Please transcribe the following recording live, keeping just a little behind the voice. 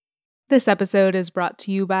This episode is brought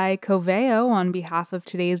to you by Coveo on behalf of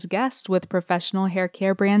today's guest with professional hair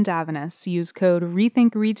care brand Davines. Use code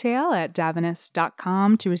RETHINKRETAIL at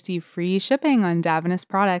Davines.com to receive free shipping on Davines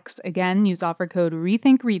products. Again, use offer code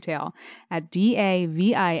RETHINKRETAIL at DAVINES.com.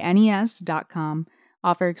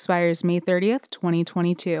 Offer expires May 30th,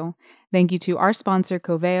 2022. Thank you to our sponsor,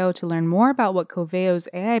 Coveo. To learn more about what Coveo's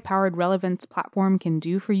AI-powered relevance platform can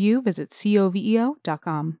do for you, visit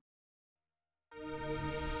coveo.com.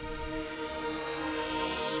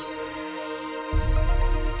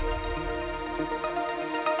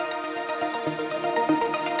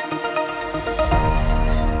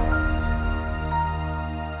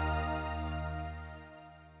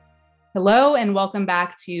 Hello, and welcome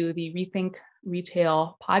back to the Rethink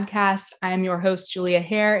Retail podcast. I'm your host, Julia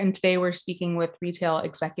Hare, and today we're speaking with retail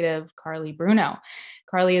executive Carly Bruno.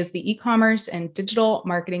 Carly is the e-commerce and digital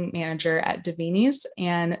marketing manager at Davines,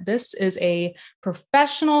 and this is a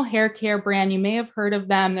professional hair care brand. You may have heard of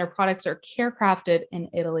them. Their products are care crafted in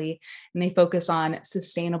Italy, and they focus on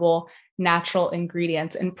sustainable, natural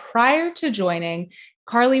ingredients. And prior to joining,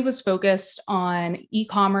 Carly was focused on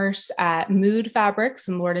e-commerce at Mood Fabrics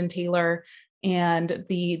and Lord & Taylor and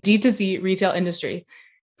the D2C retail industry.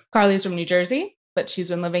 Carly is from New Jersey, but she's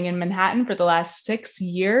been living in Manhattan for the last 6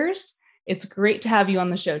 years. It's great to have you on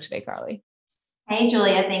the show today, Carly. Hey,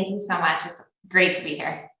 Julia. Thank you so much. It's great to be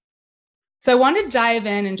here. So I want to dive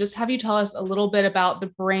in and just have you tell us a little bit about the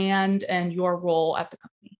brand and your role at the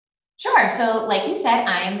company. Sure. So like you said,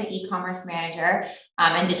 I am the e-commerce manager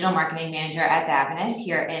and digital marketing manager at Davines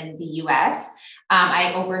here in the US.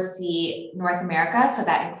 I oversee North America, so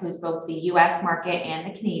that includes both the US market and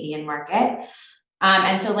the Canadian market.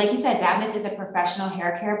 And so like you said, Davines is a professional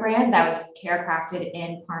hair care brand that was care crafted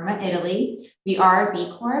in Parma, Italy. We are a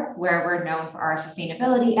B Corp, where we're known for our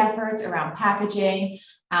sustainability efforts around packaging,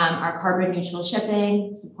 our carbon neutral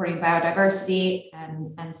shipping, supporting biodiversity,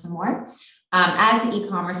 and some more. As the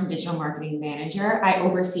e-commerce and digital marketing manager, I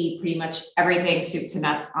oversee pretty much everything soup to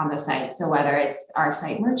nuts on the site. So whether it's our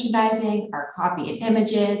site merchandising, our copy and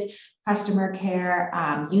images, customer care,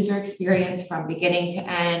 user experience from beginning to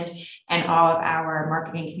end, and all of our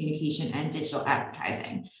marketing, communication, and digital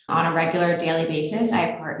advertising. On a regular daily basis,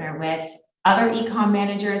 I partner with other e-com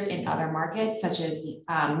managers in other markets, such as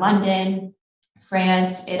London,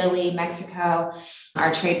 France, Italy, Mexico,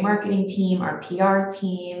 our trade marketing team, our PR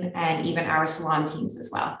team, and even our salon teams as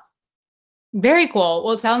well. Very cool.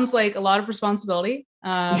 Well, it sounds like a lot of responsibility,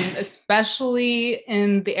 especially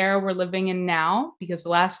in the era we're living in now, because the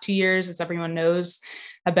last 2 years, as everyone knows,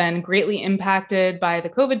 have been greatly impacted by the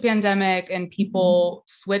COVID pandemic, and people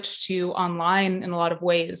switched to online in a lot of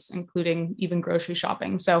ways, including even grocery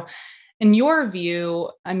shopping. So in your view,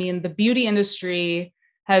 I mean, the beauty industry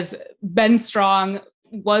has been strong,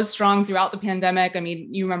 was strong throughout the pandemic. I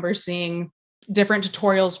mean, you remember seeing different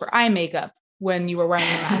tutorials for eye makeup when you were wearing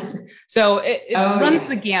a mask. So it runs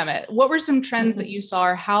the gamut. What were some trends that you saw,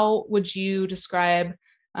 or how would you describe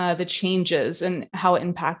the changes and how it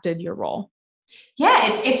impacted your role? Yeah,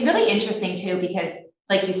 it's really interesting too, because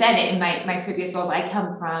like you said, in my previous roles, I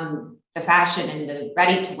come from the fashion and the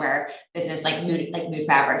ready-to-wear business, like Mood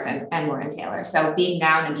Fabrics and Lord & Taylor. So being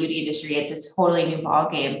now in the beauty industry, it's a totally new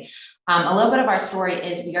ballgame. A little bit of our story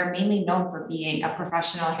is we are mainly known for being a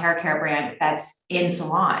professional hair care brand that's in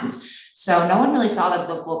salons. So no one really saw the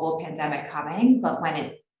global pandemic coming, but when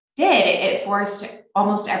it did, it forced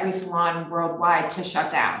almost every salon worldwide to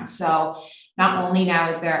shut down. So not only now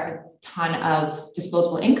is there a ton of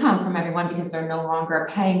disposable income from everyone because they're no longer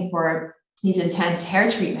paying for these intense hair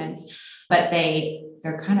treatments, but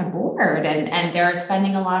they're kind of bored and they're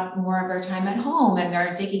spending a lot more of their time at home, and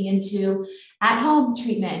they're digging into at-home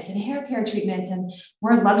treatments and hair care treatments and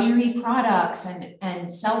more luxury products and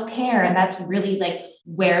self-care. And that's really like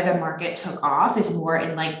where the market took off, is more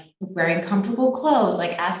in like wearing comfortable clothes,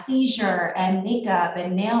 like athleisure and makeup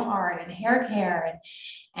and nail art and hair care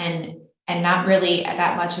and not really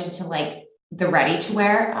that much into like the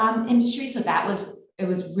ready-to-wear industry. So it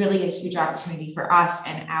was really a huge opportunity for us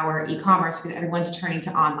and our e-commerce, because everyone's turning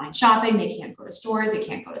to online shopping. They can't go to stores, they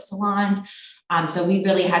can't go to salons. So we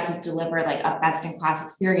really had to deliver like a best-in-class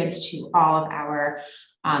experience to all of our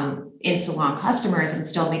in-salon customers, and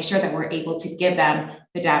still make sure that we're able to give them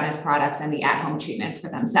the Davines products and the at-home treatments for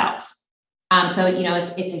themselves. So,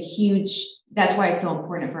 it's a huge, that's why it's so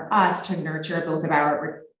important for us to nurture both of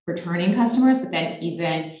our returning customers, but then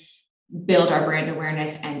even build our brand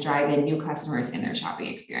awareness and drive in new customers in their shopping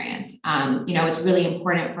experience. It's really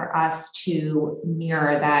important for us to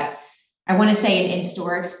mirror that I want to say an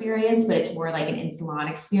in-store experience, but it's more like an in-salon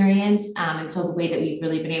experience. And so the way that we've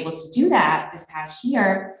really been able to do that this past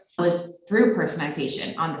year was through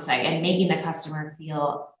personalization on the site and making the customer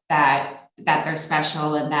feel that they're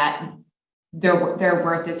special and that their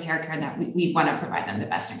worth is hair care and that we want to provide them the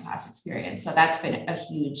best in class experience. So that's been a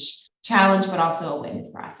huge challenge, but also a win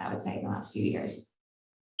for us, I would say, in the last few years.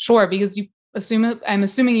 Sure, because I'm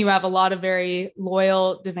assuming you have a lot of very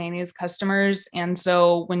loyal Devaney's customers. And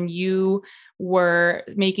so when you were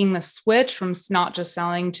making the switch from not just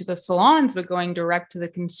selling to the salons, but going direct to the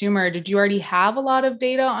consumer, did you already have a lot of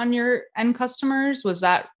data on your end customers? Was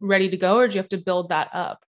that ready to go, or did you have to build that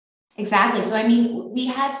up? Exactly. So, I mean, we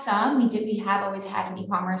had some, we have always had an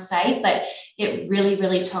e-commerce site, but it really,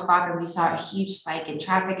 really took off and we saw a huge spike in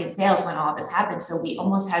traffic and sales when all this happened. So we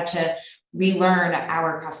almost had to relearn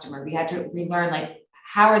our customer. We had to relearn, like,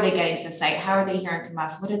 how are they getting to the site? How are they hearing from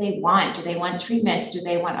us? What do they want? Do they want treatments? Do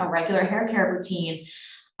they want a regular hair care routine?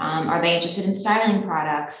 Are they interested in styling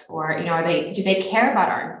products? Or, do they care about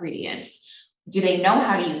our ingredients? Do they know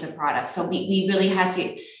how to use the product? So we really had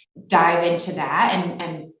to dive into that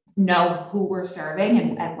and know who we're serving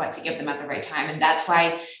and what to give them at the right time. And that's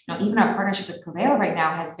why, even our partnership with Coveo right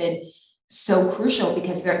now has been so crucial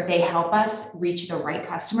because they help us reach the right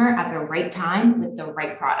customer at the right time with the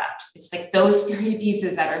right product. It's like those three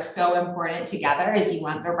pieces that are so important together. Is you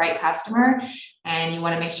want the right customer and you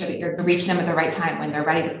want to make sure that you're reaching them at the right time when they're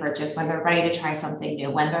ready to purchase, when they're ready to try something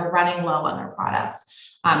new, when they're running low on their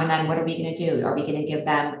products. And then what are we going to do? Are we going to give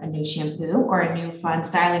them a new shampoo or a new fun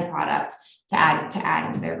styling product to add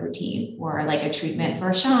into their routine, or like a treatment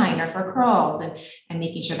for shine or for curls, and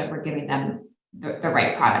making sure that we're giving them the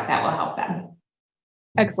right product that will help them.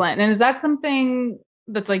 Excellent. And is that something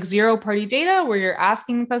that's like zero party data where you're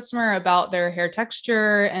asking the customer about their hair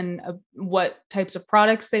texture and what types of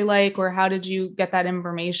products they like, or how did you get that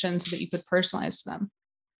information so that you could personalize to them?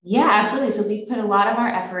 Yeah, absolutely. So we've put a lot of our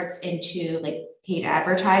efforts into like paid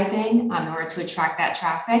advertising in order to attract that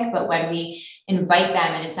traffic. But when we invite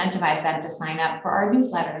them and incentivize them to sign up for our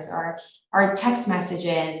newsletters or our text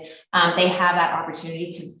messages, they have that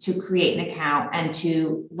opportunity to create an account and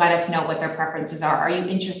to let us know what their preferences are. Are you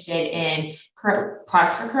interested in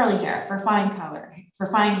products for curly hair, for fine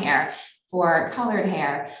hair, for colored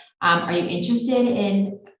hair? Are you interested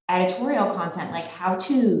in editorial content like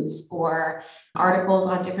how-tos or articles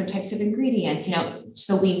on different types of ingredients,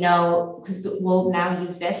 so we know, because we'll now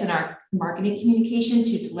use this in our marketing communication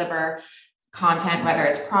to deliver content, whether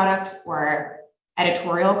it's products or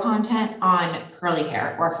editorial content on curly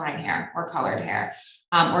hair or fine hair or colored hair,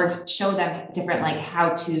 or show them different like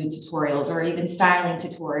how-to tutorials or even styling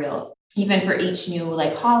tutorials. Even for each new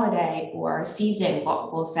like holiday or season,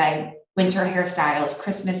 we'll say winter hairstyles,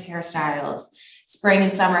 Christmas hairstyles, spring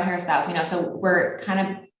and summer hairstyles, so we're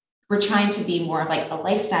trying to be more of like a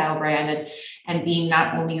lifestyle brand and being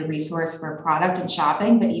not only a resource for product and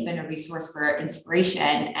shopping, but even a resource for inspiration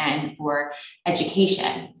and for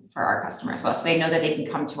education for our customers as well. So they know that they can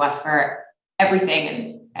come to us for everything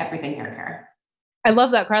and everything hair care. I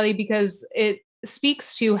love that, Carly, because it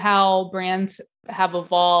speaks to how brands have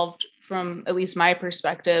evolved from at least my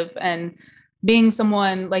perspective. And being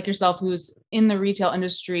someone like yourself who's in the retail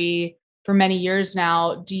industry for many years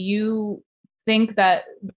now, do you think that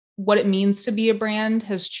what it means to be a brand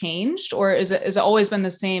has changed, or is it always been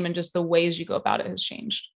the same and just the ways you go about it has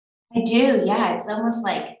changed? I do. Yeah. It's almost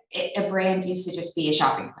like a brand used to just be a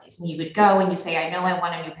shopping place, and you would go and you say, I know I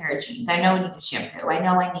want a new pair of jeans. I know I need a shampoo. I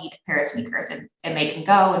know I need a pair of sneakers, and they can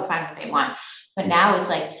go and find what they want. But now it's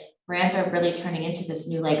like brands are really turning into this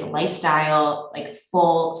new like lifestyle, like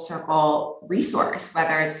full circle resource,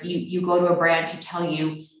 whether it's you go to a brand to tell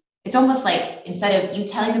you, it's almost like instead of you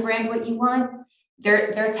telling the brand what you want,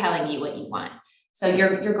 they're telling you what you want. So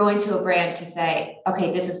you're going to a brand to say,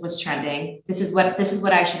 okay, this is what's trending. This is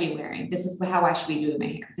what I should be wearing. This is how I should be doing my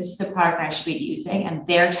hair. This is the product I should be using. And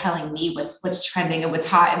they're telling me what's trending and what's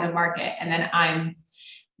hot in the market. And then I'm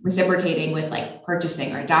reciprocating with like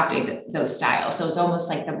purchasing or adopting those styles. So it's almost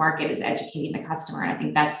like the market is educating the customer. And I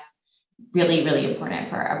think that's really, really important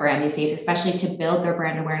for a brand these days, especially to build their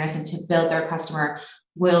brand awareness and to build their customer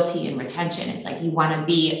loyalty and retention. It's like you want to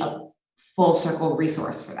be a full circle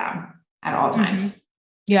resource for them at all times. Mm-hmm.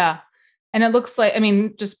 Yeah. And it looks like,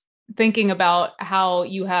 just thinking about how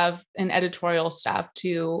you have an editorial staff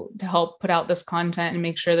to help put out this content and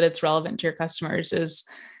make sure that it's relevant to your customers is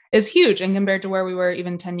huge. And compared to where we were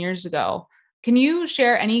even 10 years ago, can you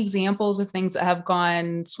share any examples of things that have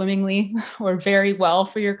gone swimmingly or very well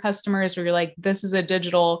for your customers, where you're like, this is a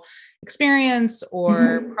digital experience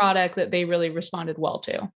or product that they really responded well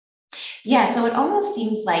to? Yeah. So it almost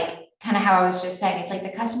seems like kind of how I was just saying, it's like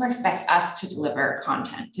the customer expects us to deliver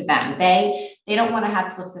content to them. They don't want to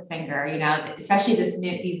have to lift the finger, especially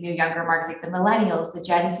these new younger markets, like the millennials, the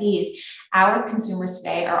Gen Zs. Our consumers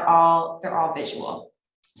today they're all visual.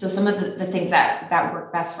 So some of the things that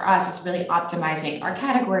work best for us is really optimizing our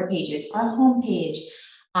category pages, our homepage,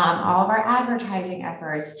 all of our advertising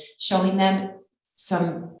efforts, showing them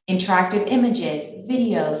some interactive images,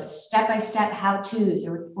 videos, step-by-step how-tos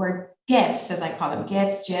or GIFs, as I call them,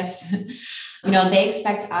 GIFs. They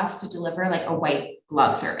expect us to deliver like a white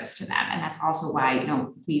glove service to them. And that's also why,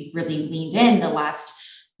 we've really leaned in the last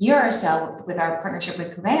year or so with our partnership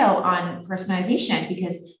with Coveo on personalization,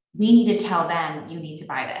 because we need to tell them, you need to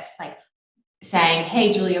buy this. Like saying,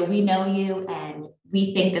 hey, Julia, we know you and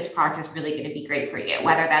we think this product is really going to be great for you,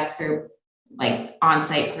 whether that's through like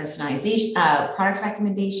on-site personalization, product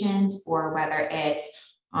recommendations, or whether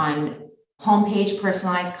it's on homepage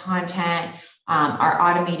personalized content, our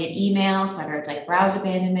automated emails, whether it's like browse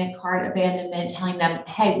abandonment, cart abandonment, telling them,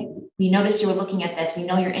 hey, we noticed you were looking at this. We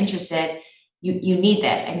know you're interested. You need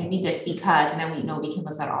this, and you need this because, and then we can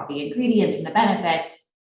list out all the ingredients and the benefits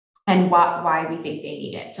and why we think they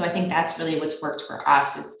need it. So I think that's really what's worked for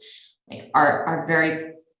us, is like our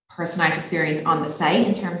very personalized experience on the site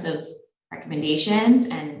in terms of recommendations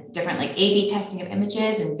and different like A/B testing of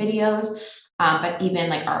images and videos, but even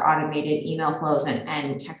like our automated email flows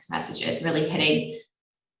and text messages, really hitting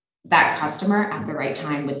that customer at the right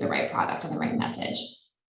time with the right product and the right message.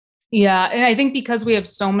 Yeah. And I think because we have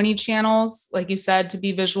so many channels, like you said, to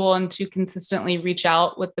be visual and to consistently reach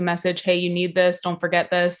out with the message, hey, you need this, don't forget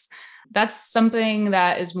this. That's something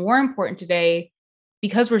that is more important today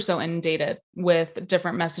because we're so inundated with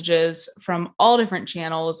different messages from all different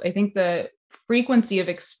channels. I think the frequency of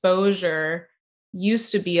exposure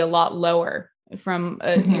used to be a lot lower from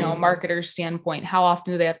a marketer's standpoint. How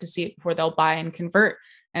often do they have to see it before they'll buy and convert?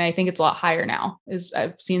 And I think it's a lot higher now.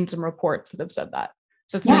 I've seen some reports that have said that.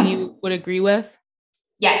 So that's something you would agree with?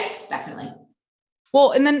 Yes, definitely.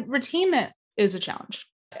 Well, and then retainment is a challenge.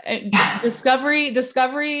 Discovery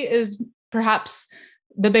is perhaps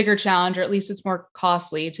the bigger challenge, or at least it's more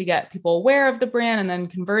costly to get people aware of the brand and then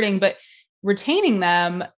converting. But retaining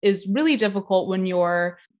them is really difficult when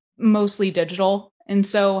you're mostly digital. And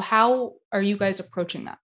so how are you guys approaching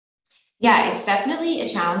that? Yeah, it's definitely a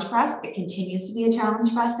challenge for us. It continues to be a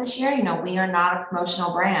challenge for us this year. We are not a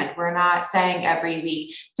promotional brand. We're not saying every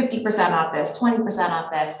week 50% off this, 20%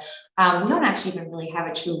 off this. We don't actually even really have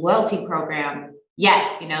a true loyalty program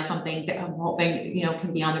yet, something that I'm hoping,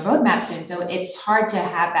 can be on the roadmap soon. So it's hard to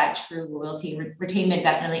have that true loyalty. Retainment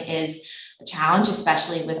definitely is a challenge,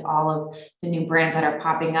 especially with all of the new brands that are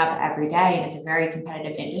popping up every day. And it's a very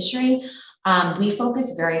competitive industry. We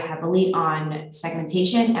focus very heavily on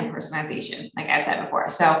segmentation and personalization, like I said before.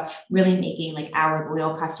 So really making like our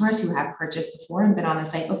loyal customers who have purchased before and been on the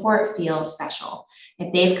site before feel special.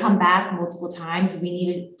 If they've come back multiple times, we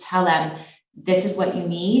need to tell them, this is what you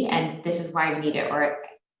need and this is why we need it. Or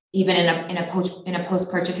even in a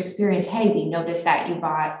post-purchase experience, hey, we noticed that you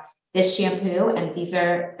bought this shampoo and these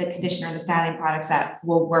are the conditioner and the styling products that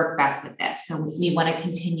will work best with this. So we want to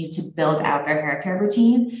continue to build out their hair care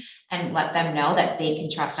routine and let them know that they can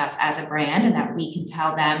trust us as a brand and that we can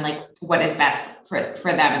tell them like what is best for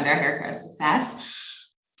them and their hair care success.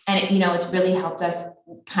 And it's really helped us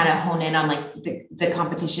kind of hone in on like the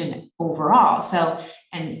competition overall. So,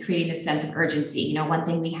 and creating this sense of urgency. One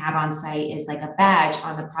thing we have on site is like a badge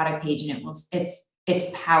on the product page, and it's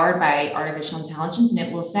powered by artificial intelligence, and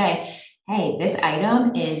it will say, hey, this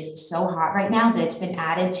item is so hot right now that it's been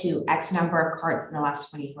added to X number of carts in the last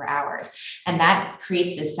 24 hours. And that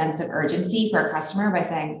creates this sense of urgency for a customer by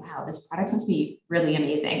saying, wow, this product must be really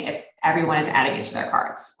amazing if everyone is adding it to their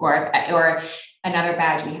carts. Or another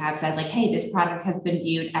badge we have says like, hey, this product has been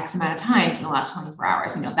viewed X amount of times in the last 24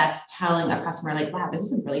 hours. That's telling a customer like, wow, this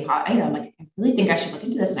is a really hot item. Like, I really think I should look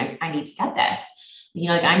into this and I need to get this.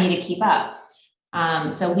 I need to keep up.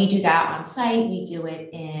 So we do that on site. We do it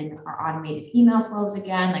in our automated email flows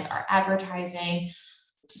again, like our advertising.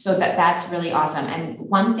 So that's really awesome. And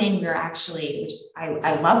one thing which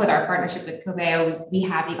I love with our partnership with Coveo, is we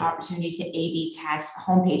have the opportunity to A/B test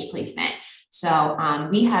homepage placement. So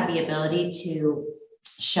we have the ability to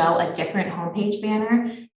show a different homepage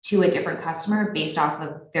banner to a different customer based off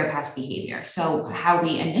of their past behavior. So how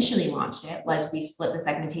we initially launched it was we split the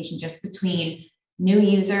segmentation just between new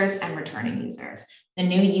users and returning users. The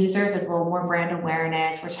new users is a little more brand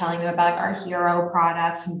awareness. We're telling them about like our hero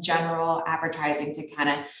products and general advertising to kind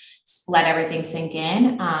of let everything sink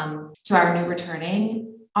in. To our new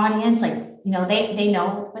returning audience, like they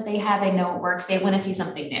know what they have, they know it works, they want to see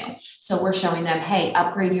something new. So we're showing them, hey,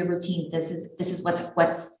 upgrade your routine. This is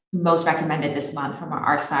what's most recommended this month from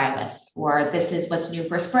our stylists, or this is what's new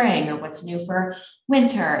for spring, or what's new for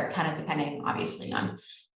winter, kind of depending obviously on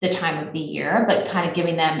the time of the year, but kind of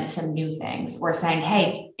giving them some new things, or saying,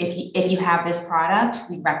 hey, if you have this product,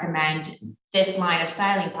 we recommend this line of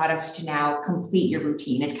styling products to now complete your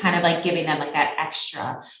routine. It's kind of like giving them like that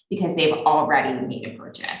extra because they've already made a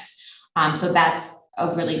purchase. So that's a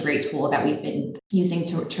really great tool that we've been using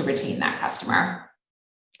to retain that customer.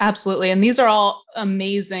 Absolutely. And these are all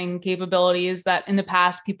amazing capabilities that in the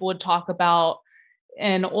past people would talk about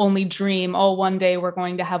and only dream, oh, one day we're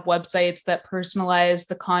going to have websites that personalize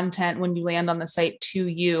the content when you land on the site to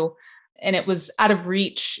you. And it was out of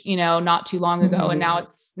reach, not too long ago. And now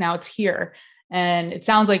it's here. And it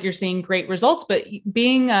sounds like you're seeing great results, but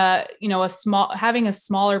being having a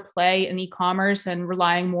smaller play in e-commerce and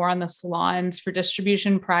relying more on the salons for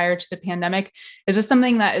distribution prior to the pandemic, is this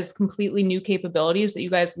something that is completely new capabilities that you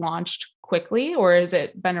guys launched quickly, or has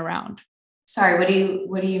it been around? Sorry,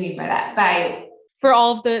 what do you mean by that? For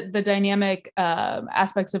all of the dynamic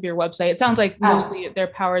aspects of your website, it sounds like mostly they're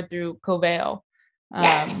powered through Coveo.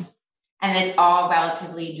 Yes. And it's all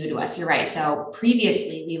relatively new to us. You're right. So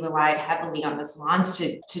previously we relied heavily on the salons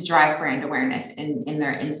to drive brand awareness in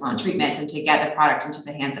their in-salon treatments and to get the product into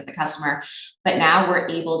the hands of the customer. But now we're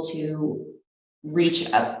able to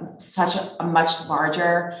reach such a much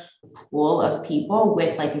larger pool of people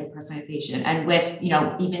with like this personalization, and with,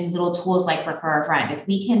 even little tools like refer a friend. If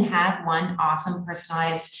we can have one awesome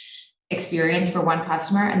personalized experience for one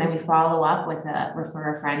customer, and then we follow up with a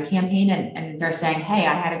refer a friend campaign, and they're saying, hey,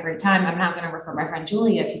 I had a great time, I'm now going to refer my friend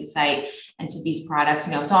Julia to the site and to these products.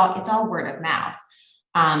 It's all word of mouth.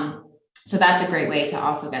 So that's a great way to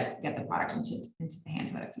also get the product into the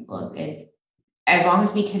hands of other people, is as long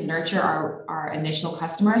as we can nurture our initial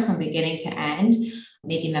customers from beginning to end,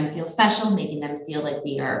 making them feel special, making them feel like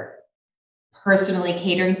we are personally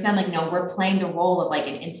catering to them. Like, we're playing the role of like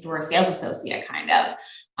an in-store sales associate kind of.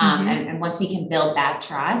 And once we can build that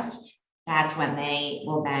trust, that's when they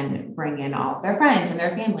will then bring in all of their friends and their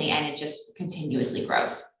family, and it just continuously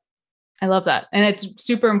grows. I love that. And it's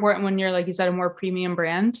super important when you're, like you said, a more premium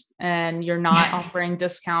brand and you're not offering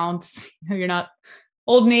discounts. You're not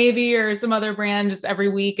Old Navy or some other brand just every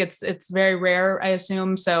week. It's very rare, I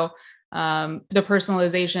assume. So the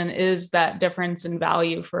personalization is that difference in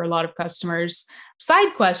value for a lot of customers.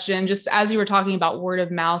 Side question, just as you were talking about word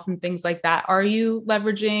of mouth and things like that, are you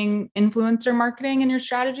leveraging influencer marketing in your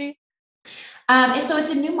strategy? So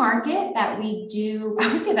it's a new market that we do.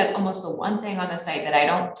 I would say that's almost the one thing on the site that I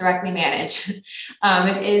don't directly manage.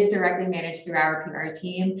 It is directly managed through our PR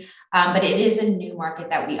team, but it is a new market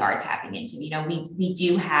that we are tapping into. We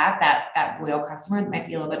do have that loyal customer that might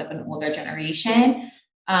be a little bit of an older generation,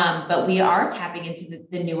 but we are tapping into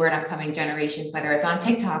the newer and upcoming generations, whether it's on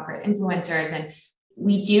TikTok or influencers. And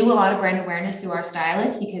we do a lot of brand awareness through our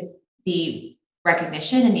stylists because the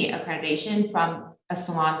recognition and the accreditation from a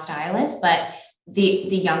salon stylist, but the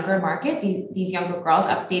younger market, these younger girls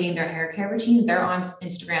updating their hair care routine, they're on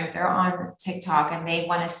Instagram, they're on TikTok, and they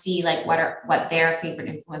want to see like what their favorite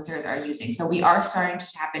influencers are using. So we are starting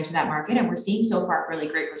to tap into that market, and we're seeing so far really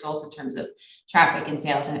great results in terms of traffic and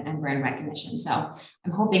sales and brand recognition. So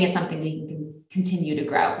I'm hoping it's something we can continue to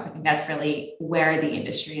grow, because I think that's really where the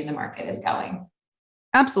industry and the market is going.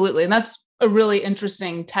 Absolutely. And that's a really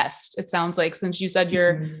interesting test. It sounds like, since you said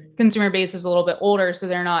your consumer base is a little bit older, so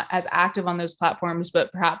they're not as active on those platforms,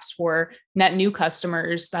 but perhaps for net new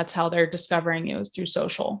customers, that's how they're discovering you, is through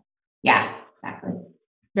social. Yeah, exactly.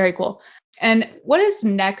 Very cool. And what is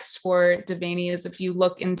next for Devaney's if you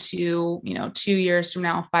look into, 2 years from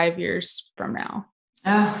now, 5 years from now?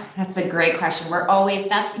 Oh, that's a great question.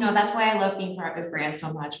 That's why I love being part of this brand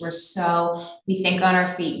so much. We think on our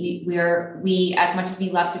feet. We, as much as we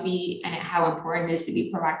love to be, and how important it is to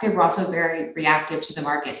be proactive, we're also very reactive to the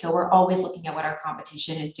market. So we're always looking at what our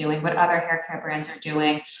competition is doing, what other hair care brands are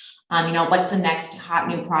doing. What's the next hot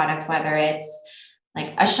new product, whether it's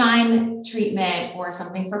like a shine treatment or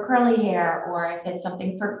something for curly hair, or if it's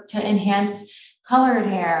something to enhance colored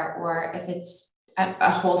hair, or if it's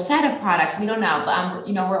a whole set of products. We don't know, but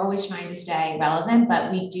we're always trying to stay relevant,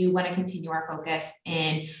 but we do want to continue our focus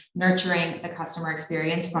in nurturing the customer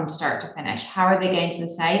experience from start to finish. How are they getting to the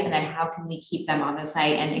site? And then how can we keep them on the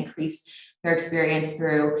site and increase their experience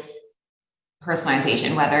through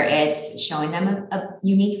personalization, whether it's showing them a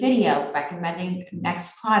unique video, recommending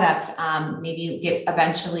next products,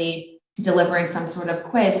 eventually delivering some sort of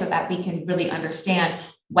quiz so that we can really understand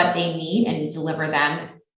what they need and deliver them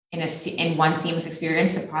in one seamless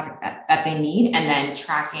experience, the product that they need, and then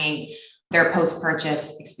tracking their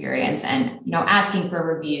post-purchase experience and, asking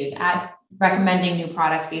for reviews, recommending new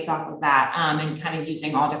products based off of that, and kind of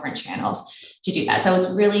using all different channels to do that. So it's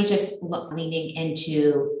really just leaning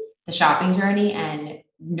into the shopping journey and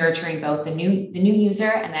nurturing both the new user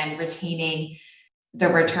and then retaining the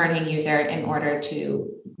returning user in order to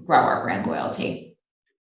grow our brand loyalty.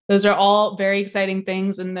 Those are all very exciting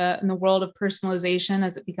things in the world of personalization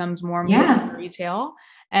as it becomes more and more retail.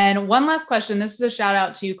 And one last question. This is a shout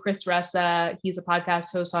out to Chris Ressa. He's a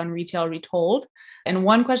podcast host on Retail Retold. And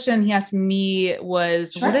one question he asked me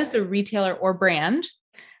was, What is a retailer or brand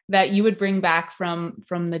that you would bring back from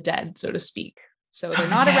the dead, so to speak? So they're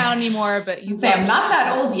not around anymore, but you say I'm not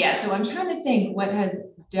that old yet. So I'm trying to think what has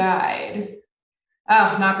died.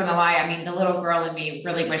 Oh, not going to lie. I mean, the little girl in me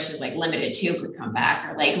really wishes like Limited Tube could come back,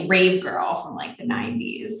 or like Rave Girl from like the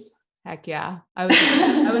 90s. Heck yeah. I was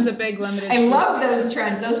a big Limited. I love those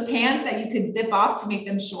trends, those pants that you could zip off to make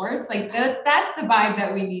them shorts. Like that's the vibe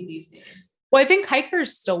that we need these days. Well, I think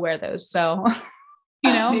hikers still wear those. So,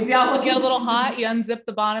 maybe I'll get a little hot. You unzip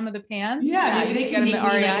the bottom of the pants. Yeah. Maybe they can make me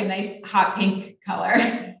like a nice hot pink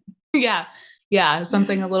color. Yeah.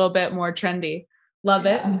 Something a little bit more trendy. Love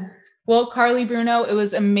it. Well, Carly Bruno, it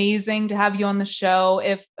was amazing to have you on the show.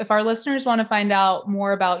 If our listeners want to find out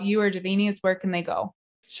more about you or Davines, where can they go?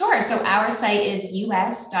 Sure. So our site is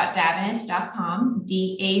us.davines.com,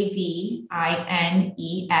 Davines.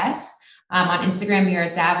 On Instagram, we are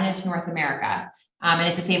Davines North America. And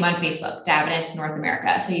it's the same on Facebook, Davines North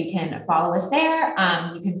America. So you can follow us there.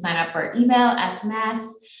 You can sign up for email, SMS,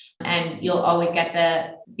 and you'll always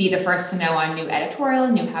be the first to know on new editorial,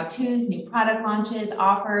 new how-tos, new product launches,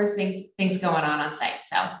 offers, things going on site.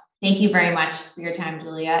 So thank you very much for your time,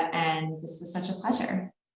 Julia. And this was such a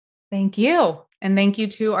pleasure. Thank you. And thank you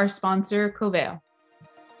to our sponsor, Coveo.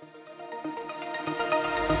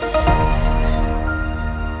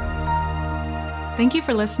 Thank you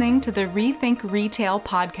for listening to the Rethink Retail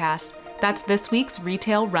podcast. That's this week's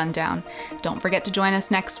Retail Rundown. Don't forget to join us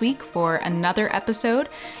next week for another episode.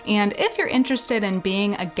 And if you're interested in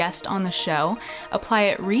being a guest on the show, apply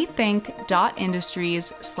at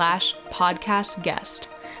rethink.industries/podcast guest.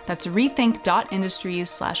 That's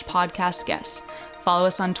rethink.industries/podcast guest. Follow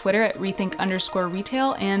us on Twitter at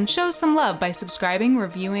rethink_retail and show us some love by subscribing,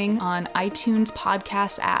 reviewing on iTunes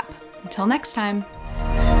podcast app. Until next time.